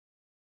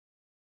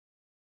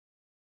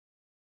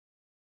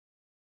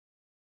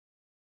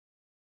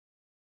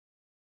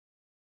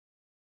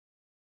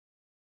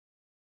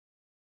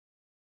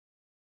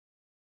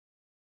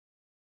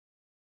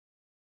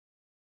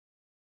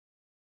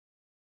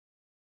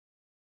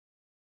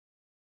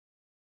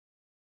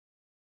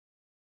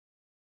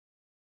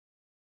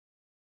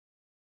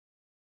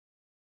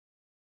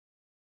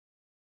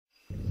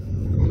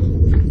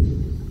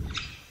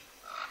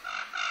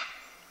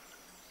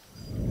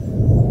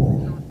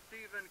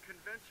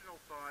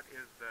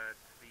is that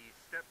the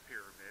step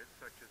pyramid,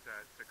 such as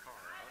at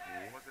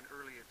Saqqara, was an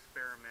early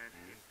experiment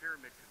in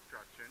pyramid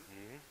construction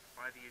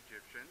by the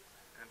Egyptians,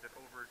 and that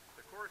over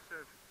the course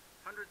of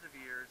hundreds of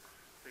years,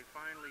 they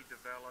finally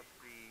developed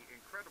the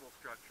incredible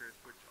structures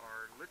which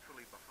are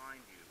literally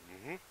behind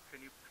you. Can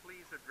you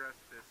please address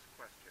this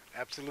question?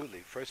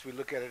 Absolutely. First, we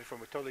look at it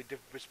from a totally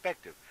different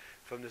perspective,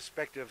 from the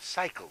perspective of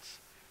cycles.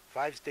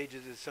 5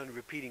 stages of the sun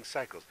repeating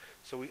cycles.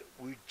 So we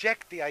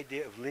reject the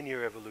idea of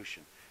linear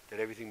evolution, that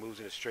everything moves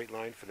in a straight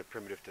line from the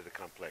primitive to the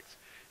complex.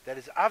 That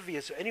is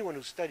obvious. Anyone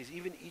who studies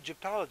even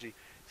Egyptology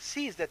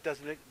sees that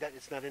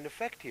it's not in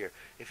effect here.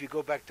 If you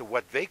go back to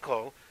what they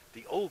call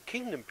the Old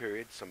Kingdom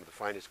period, some of the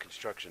finest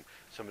construction,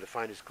 some of the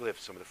finest glyphs,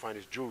 some of the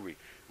finest jewelry,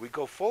 we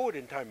go forward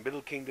in time,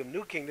 Middle Kingdom,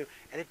 New Kingdom,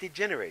 and it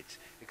degenerates,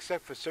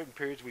 except for certain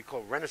periods we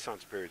call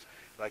Renaissance periods,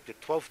 like the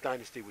 12th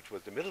dynasty, which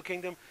was the Middle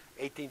Kingdom,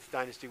 18th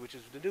dynasty, which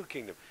is the New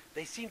Kingdom.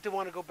 They seem to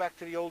want to go back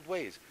to the old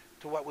ways,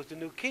 to what was the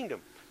New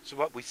Kingdom. So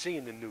what we see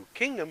in the New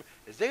Kingdom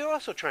is they are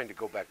also trying to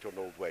go back to an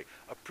old way,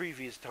 a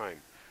previous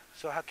time.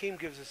 So Hakim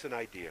gives us an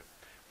idea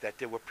that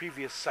there were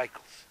previous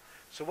cycles.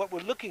 So what we're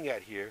looking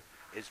at here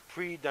is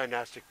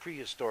pre-dynastic,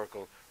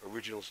 prehistorical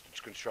original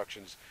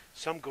constructions,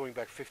 some going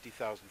back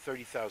 50,000,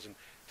 30,000,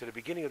 to the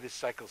beginning of this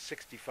cycle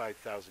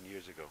 65,000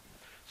 years ago.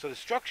 So the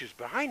structures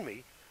behind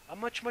me are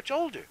much, much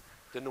older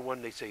than the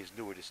one they say is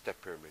newer, the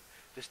step pyramid.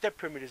 The step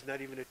pyramid is not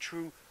even a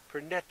true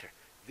pernetter.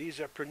 These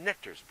are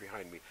perneters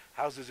behind me,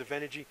 houses of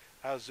energy,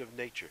 houses of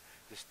nature.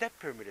 The step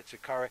pyramid at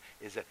Saqqara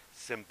is a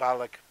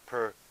symbolic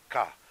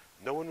per-ka.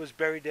 No one was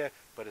buried there,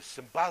 but a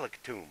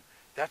symbolic tomb.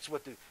 That's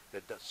what the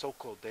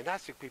so-called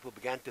dynastic people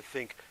began to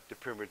think the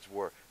pyramids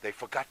were. They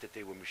forgot that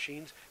they were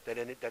machines,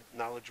 that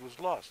knowledge was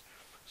lost.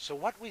 So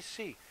what we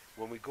see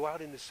when we go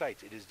out in the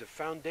sites, it is the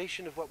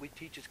foundation of what we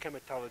teach as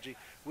chematology.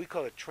 We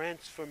call it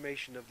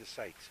transformation of the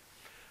sites.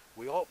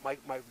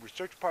 My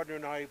research partner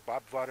and I,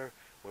 Bob Votter,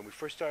 when we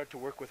first started to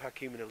work with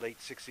Hakim in the late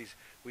 60s,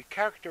 we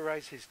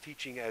characterized his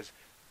teaching as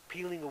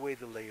peeling away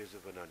the layers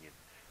of an onion.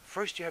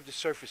 First you have the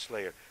surface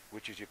layer,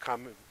 which is your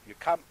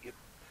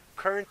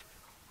current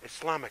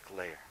Islamic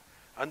layer.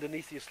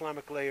 Underneath the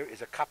Islamic layer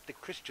is a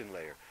Coptic Christian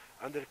layer.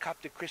 Under the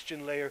Coptic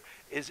Christian layer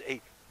is a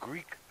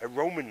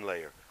Roman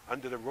layer.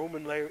 Under the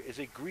Roman layer is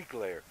a Greek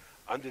layer.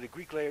 Under the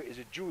Greek layer is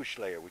a Jewish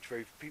layer, which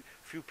very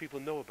few people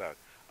know about.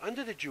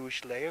 Under the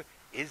Jewish layer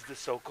is the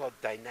so-called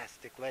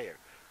dynastic layer,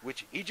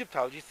 which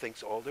Egyptology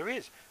thinks all there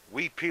is.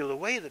 We peel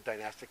away the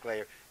dynastic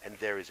layer, and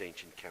there is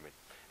ancient Kemet.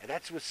 And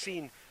that's what's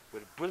seen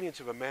with the brilliance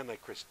of a man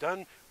like Chris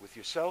Dunn, with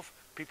yourself,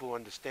 people who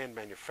understand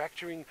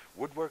manufacturing,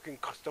 woodworking,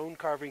 stone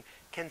carving,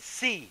 can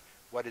see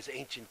what is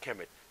ancient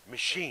Kemet,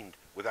 machined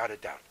without a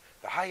doubt.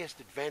 The highest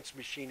advanced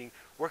machining,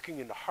 working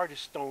in the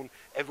hardest stone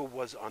ever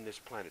was on this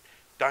planet.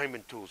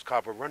 Diamond tools,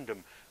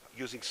 carborundum,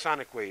 using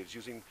sonic waves,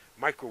 using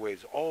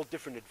microwaves, all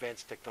different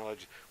advanced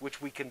technologies,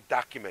 which we can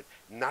document,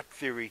 not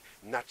theory,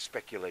 not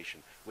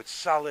speculation, with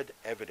solid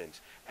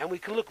evidence. And we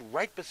can look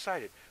right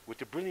beside it with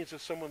the brilliance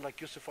of someone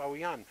like Yusuf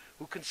Awiyan,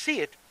 who can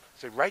see it.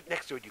 So right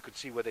next to it, you could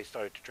see where they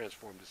started to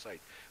transform the site,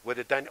 where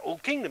the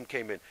Old Kingdom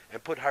came in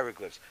and put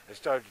hieroglyphs and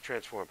started to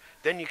transform.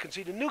 Then you can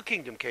see the New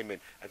Kingdom came in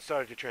and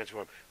started to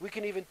transform. We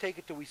can even take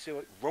it to we see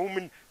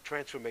Roman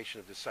transformation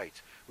of the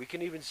sites. We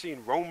can even see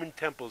in Roman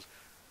temples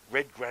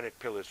red granite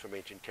pillars from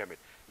ancient Kemet.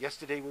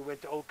 Yesterday we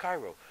went to Old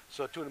Cairo,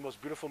 saw two of the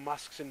most beautiful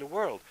mosques in the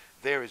world.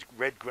 There is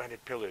red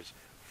granite pillars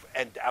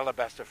and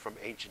alabaster from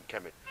ancient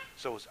Kemet.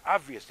 So it's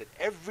obvious that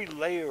every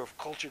layer of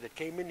culture that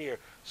came in here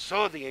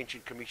saw the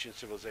ancient Cometian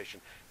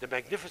civilization, the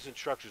magnificent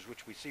structures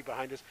which we see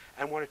behind us,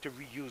 and wanted to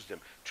reuse them,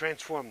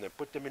 transform them,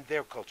 put them in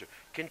their culture,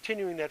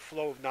 continuing that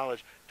flow of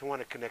knowledge to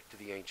want to connect to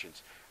the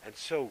ancients. And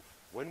so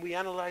when we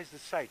analyze the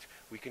sites,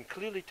 we can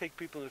clearly take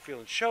people in the field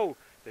and show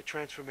the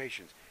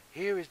transformations.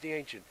 Here is the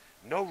ancient,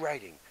 no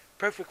writing,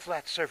 perfect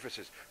flat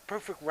surfaces,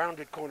 perfect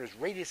rounded corners,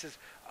 radiuses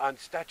on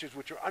statues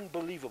which are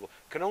unbelievable,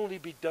 can only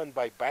be done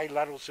by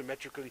bilateral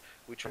symmetrically,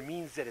 which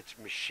means that it's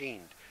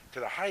machined to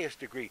the highest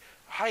degree,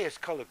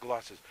 highest color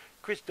glosses.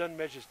 Chris Dunn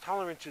measures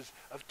tolerances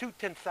of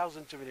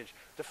 2/10,000ths of an inch,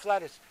 the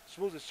flattest,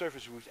 smoothest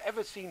surface we've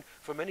ever seen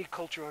from any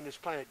culture on this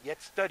planet,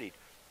 yet studied.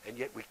 And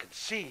yet we can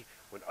see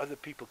when other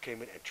people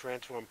came in and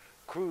transformed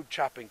crude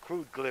chopping,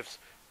 crude glyphs,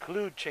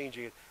 crude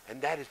changing it,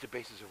 and that is the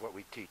basis of what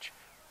we teach.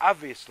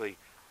 Obviously,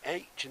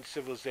 ancient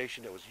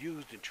civilization that was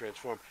used and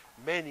transformed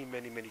many,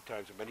 many, many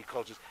times in many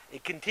cultures,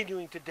 and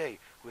continuing today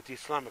with the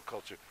Islamic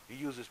culture, who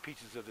uses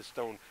pieces of the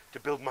stone to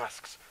build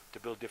mosques,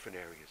 to build different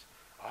areas.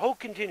 A whole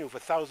continuum for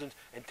thousands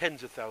and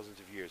tens of thousands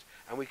of years,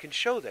 and we can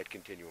show that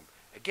continuum.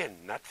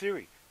 Again, not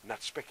theory,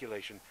 not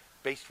speculation,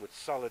 based with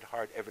solid,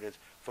 hard evidence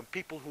from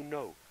people who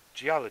know,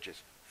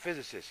 geologists,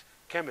 physicists,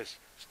 chemists,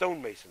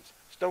 stonemasons,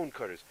 stone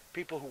cutters,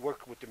 people who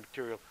work with the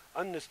material,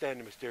 understand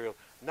the material,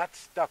 not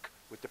stuck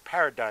with the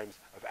paradigms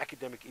of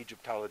academic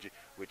Egyptology,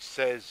 which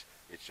says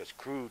it's just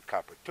crude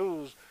copper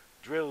tools,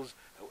 drills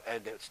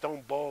and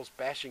stone balls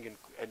bashing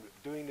and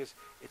doing this.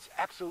 It's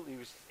absolutely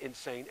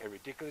insane and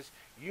ridiculous.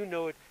 You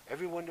know it.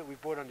 Everyone that we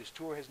brought on this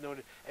tour has known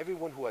it.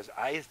 Everyone who has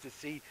eyes to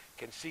see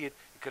can see it.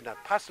 It could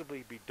not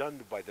possibly be done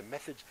by the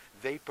methods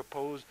they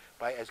propose,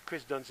 by, as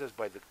Chris Dunn says,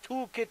 by the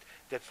toolkit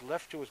that's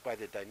left to us by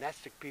the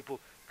dynastic people,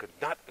 could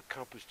not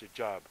accomplish the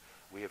job.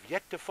 We have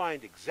yet to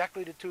find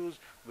exactly the tools.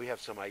 We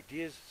have some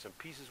ideas, some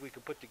pieces we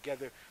can put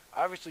together.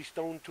 Obviously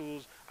stone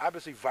tools,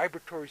 obviously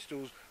vibratory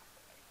tools.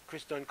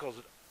 Chris Dunn calls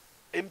it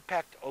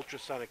impact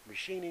ultrasonic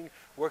machining,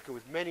 working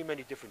with many,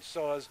 many different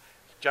saws,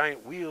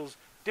 giant wheels,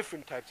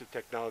 different types of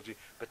technology.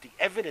 But the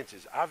evidence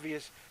is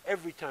obvious.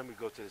 Every time we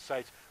go to the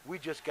sites, we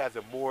just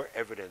gather more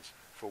evidence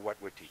for what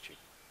we're teaching.